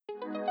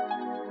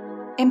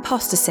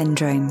Impostor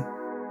Syndrome.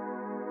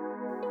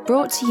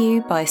 Brought to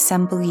you by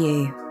Assemble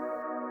You.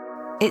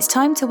 It's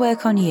time to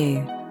work on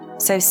you,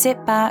 so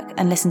sit back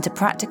and listen to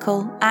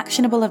practical,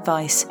 actionable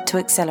advice to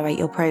accelerate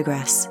your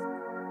progress.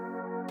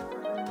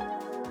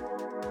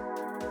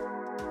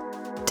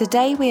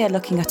 Today we are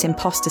looking at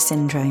imposter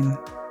syndrome.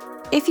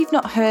 If you've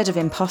not heard of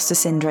imposter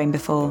syndrome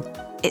before,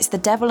 it's the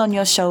devil on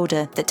your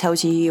shoulder that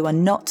tells you you are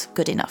not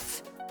good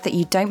enough, that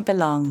you don't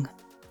belong,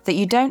 that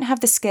you don't have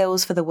the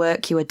skills for the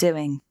work you are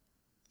doing,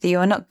 that you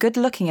are not good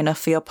looking enough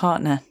for your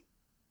partner.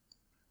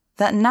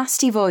 That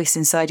nasty voice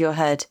inside your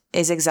head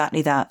is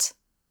exactly that,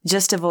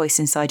 just a voice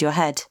inside your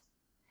head.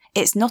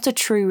 It's not a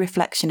true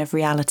reflection of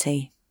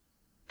reality.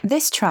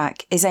 This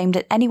track is aimed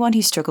at anyone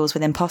who struggles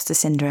with imposter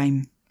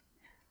syndrome.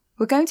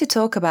 We're going to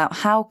talk about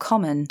how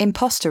common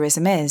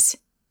imposterism is,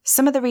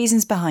 some of the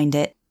reasons behind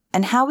it,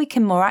 and how we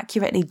can more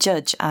accurately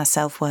judge our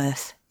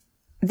self-worth.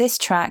 This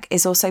track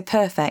is also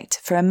perfect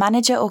for a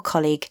manager or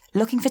colleague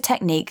looking for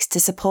techniques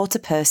to support a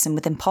person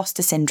with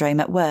imposter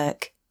syndrome at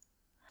work.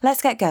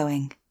 Let's get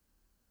going.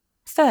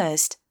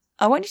 First,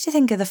 I want you to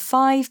think of the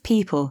 5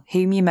 people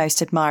whom you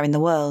most admire in the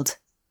world.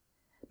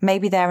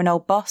 Maybe they're an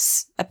old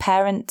boss, a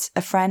parent,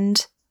 a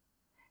friend.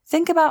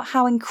 Think about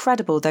how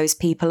incredible those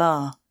people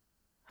are.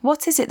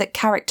 What is it that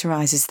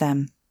characterises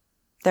them?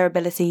 Their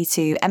ability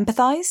to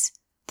empathise?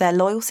 Their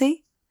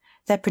loyalty?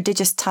 Their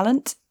prodigious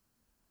talent?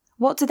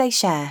 What do they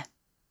share?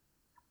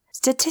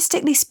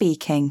 Statistically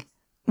speaking,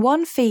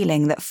 one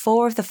feeling that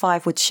 4 of the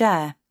 5 would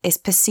share is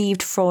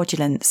perceived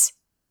fraudulence,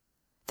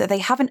 that they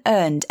haven't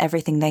earned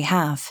everything they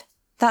have.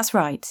 That's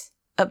right,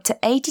 up to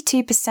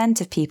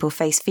 82% of people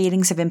face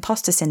feelings of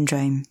imposter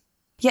syndrome.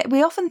 Yet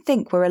we often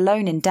think we're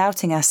alone in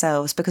doubting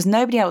ourselves because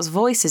nobody else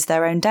voices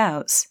their own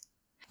doubts.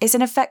 It's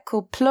an effect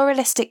called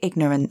pluralistic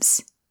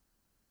ignorance.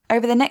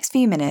 Over the next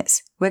few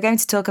minutes, we're going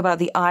to talk about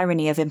the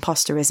irony of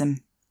imposterism.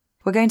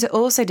 We're going to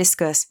also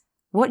discuss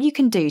what you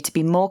can do to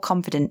be more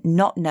confident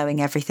not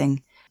knowing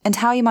everything, and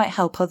how you might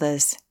help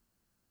others.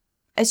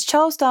 As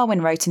Charles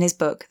Darwin wrote in his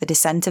book, The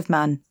Descent of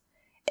Man,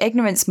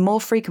 ignorance more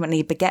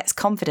frequently begets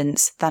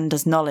confidence than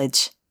does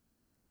knowledge.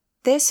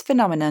 This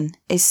phenomenon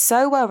is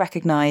so well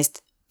recognised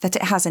that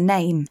it has a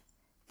name: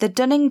 the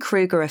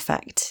Dunning-Kruger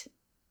effect.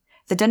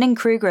 The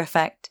Dunning-Kruger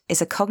effect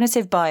is a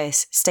cognitive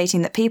bias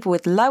stating that people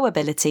with low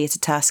ability at a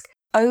task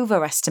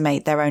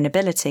overestimate their own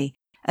ability,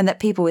 and that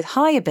people with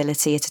high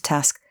ability at a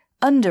task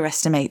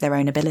underestimate their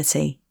own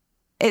ability.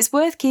 It's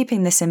worth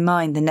keeping this in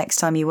mind the next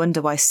time you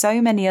wonder why so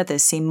many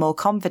others seem more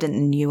confident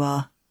than you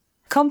are.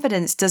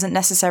 Confidence doesn't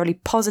necessarily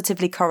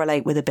positively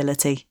correlate with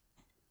ability.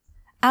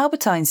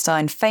 Albert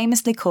Einstein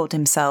famously called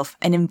himself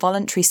an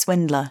involuntary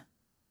swindler.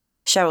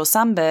 Sheryl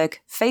Sandberg,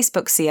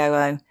 Facebook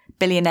COO,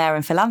 billionaire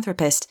and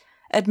philanthropist,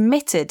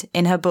 admitted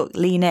in her book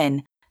Lean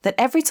In that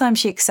every time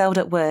she excelled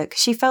at work,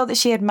 she felt that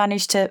she had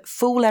managed to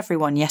fool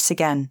everyone yet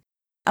again,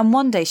 and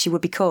one day she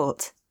would be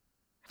caught.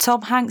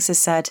 Tom Hanks has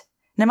said,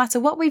 no matter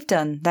what we've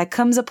done, there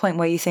comes a point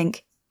where you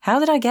think, how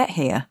did I get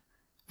here?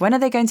 When are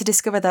they going to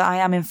discover that I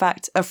am in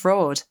fact a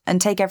fraud and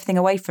take everything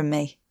away from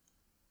me?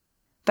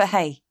 But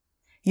hey,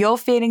 your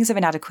feelings of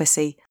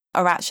inadequacy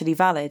are actually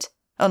valid,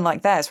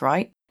 unlike theirs,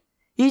 right?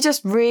 You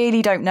just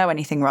really don't know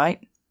anything, right?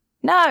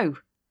 No!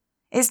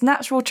 It's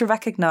natural to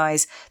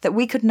recognise that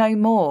we could know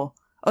more,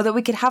 or that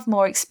we could have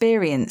more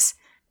experience,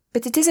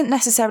 but it isn't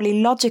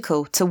necessarily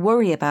logical to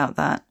worry about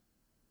that,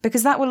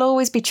 because that will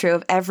always be true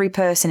of every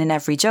person in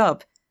every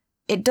job.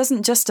 It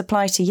doesn't just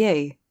apply to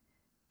you.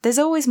 There's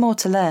always more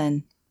to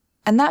learn,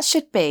 and that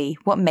should be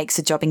what makes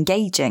a job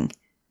engaging.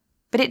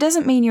 But it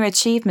doesn't mean your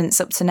achievements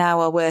up to now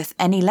are worth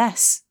any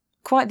less.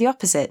 Quite the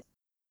opposite.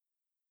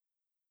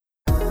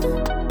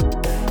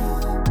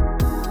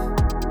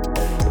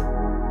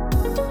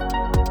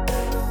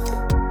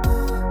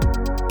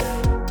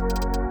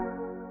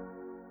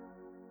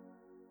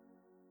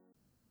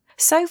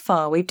 So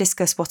far, we've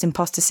discussed what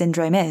imposter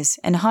syndrome is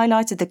and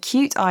highlighted the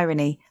cute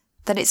irony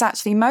that it's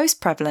actually most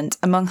prevalent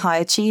among high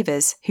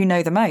achievers who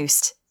know the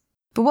most.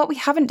 But what we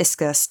haven't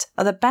discussed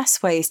are the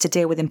best ways to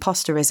deal with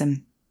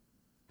imposterism.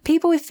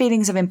 People with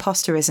feelings of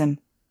imposterism,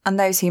 and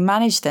those who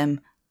manage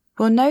them,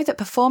 will know that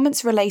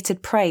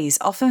performance-related praise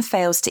often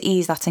fails to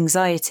ease that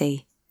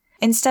anxiety.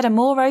 Instead, a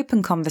more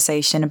open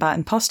conversation about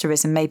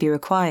imposterism may be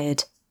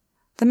required.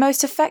 The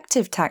most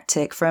effective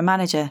tactic for a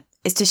manager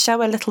is to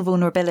show a little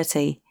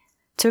vulnerability,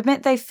 to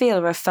admit they feel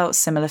or have felt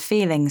similar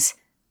feelings.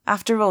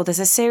 After all, there's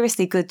a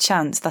seriously good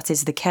chance that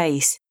is the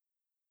case.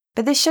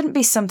 But this shouldn't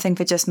be something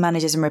for just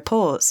managers and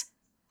reports.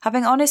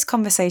 Having honest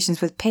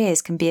conversations with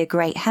peers can be a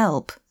great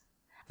help.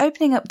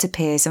 Opening up to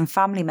peers and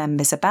family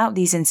members about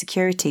these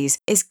insecurities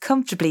is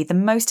comfortably the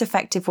most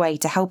effective way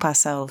to help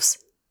ourselves.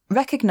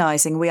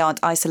 Recognising we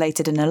aren't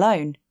isolated and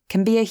alone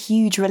can be a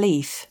huge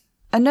relief.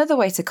 Another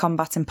way to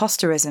combat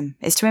imposterism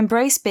is to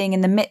embrace being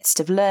in the midst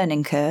of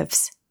learning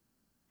curves.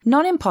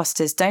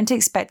 Non-imposters don't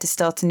expect to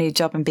start a new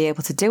job and be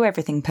able to do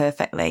everything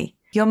perfectly.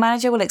 Your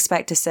manager will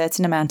expect a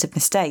certain amount of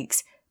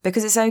mistakes,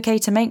 because it's okay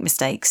to make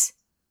mistakes.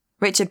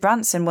 Richard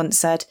Branson once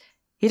said,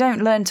 "You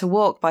don't learn to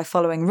walk by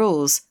following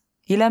rules,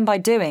 you learn by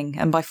doing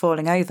and by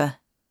falling over."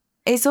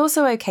 It's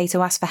also okay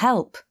to ask for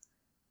help.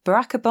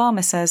 Barack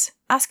Obama says,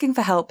 asking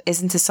for help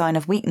isn't a sign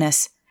of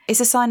weakness, it's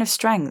a sign of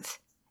strength.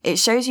 It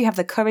shows you have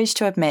the courage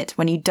to admit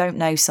when you don't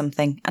know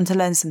something and to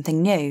learn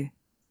something new.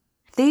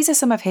 These are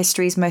some of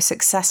history's most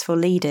successful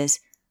leaders.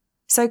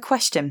 So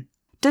question,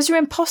 does your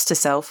imposter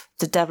self,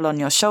 the devil on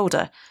your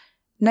shoulder,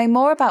 know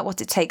more about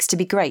what it takes to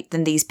be great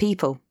than these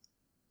people?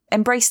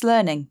 Embrace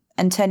learning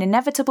and turn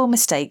inevitable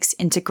mistakes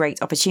into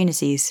great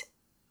opportunities.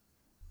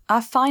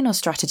 Our final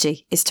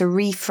strategy is to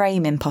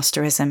reframe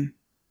imposterism.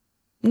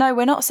 No,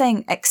 we're not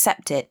saying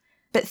accept it,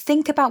 but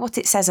think about what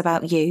it says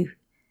about you.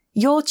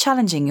 You're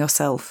challenging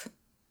yourself.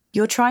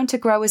 You're trying to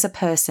grow as a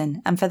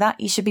person, and for that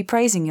you should be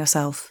praising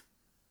yourself.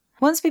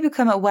 Once we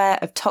become aware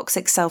of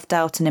toxic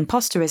self-doubt and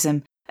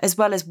imposterism, as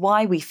well as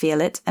why we feel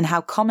it and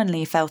how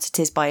commonly felt it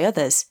is by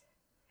others,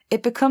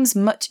 it becomes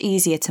much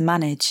easier to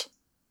manage.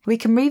 We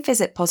can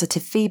revisit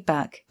positive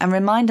feedback and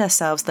remind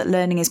ourselves that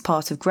learning is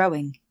part of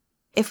growing.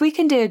 If we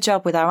can do a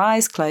job with our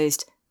eyes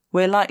closed,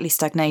 we're likely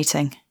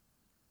stagnating.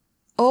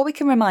 Or we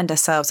can remind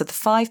ourselves of the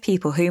 5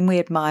 people whom we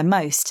admire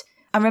most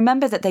and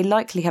remember that they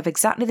likely have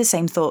exactly the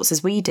same thoughts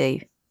as we do.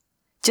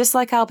 Just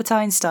like Albert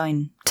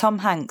Einstein, Tom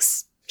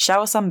Hanks,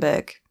 Sheryl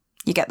Sandberg,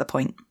 you get the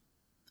point.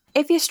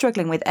 If you're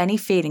struggling with any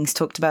feelings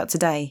talked about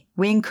today,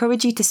 we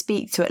encourage you to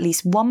speak to at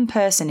least one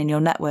person in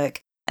your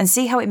network and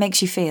see how it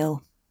makes you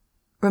feel.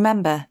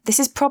 Remember, this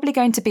is probably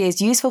going to be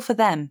as useful for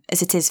them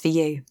as it is for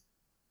you.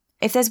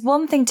 If there's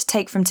one thing to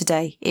take from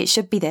today, it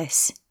should be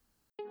this.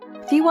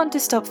 If you want to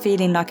stop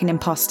feeling like an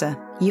imposter,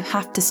 you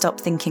have to stop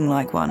thinking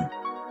like one.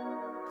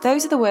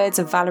 Those are the words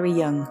of Valerie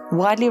Young,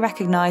 widely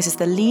recognised as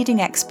the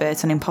leading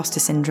expert on imposter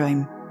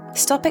syndrome.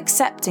 Stop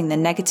accepting the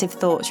negative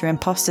thoughts your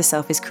imposter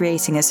self is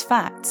creating as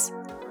facts.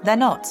 They're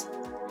not.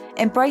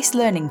 Embrace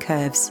learning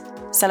curves.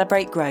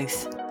 Celebrate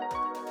growth.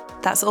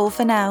 That's all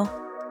for now.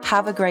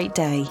 Have a great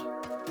day.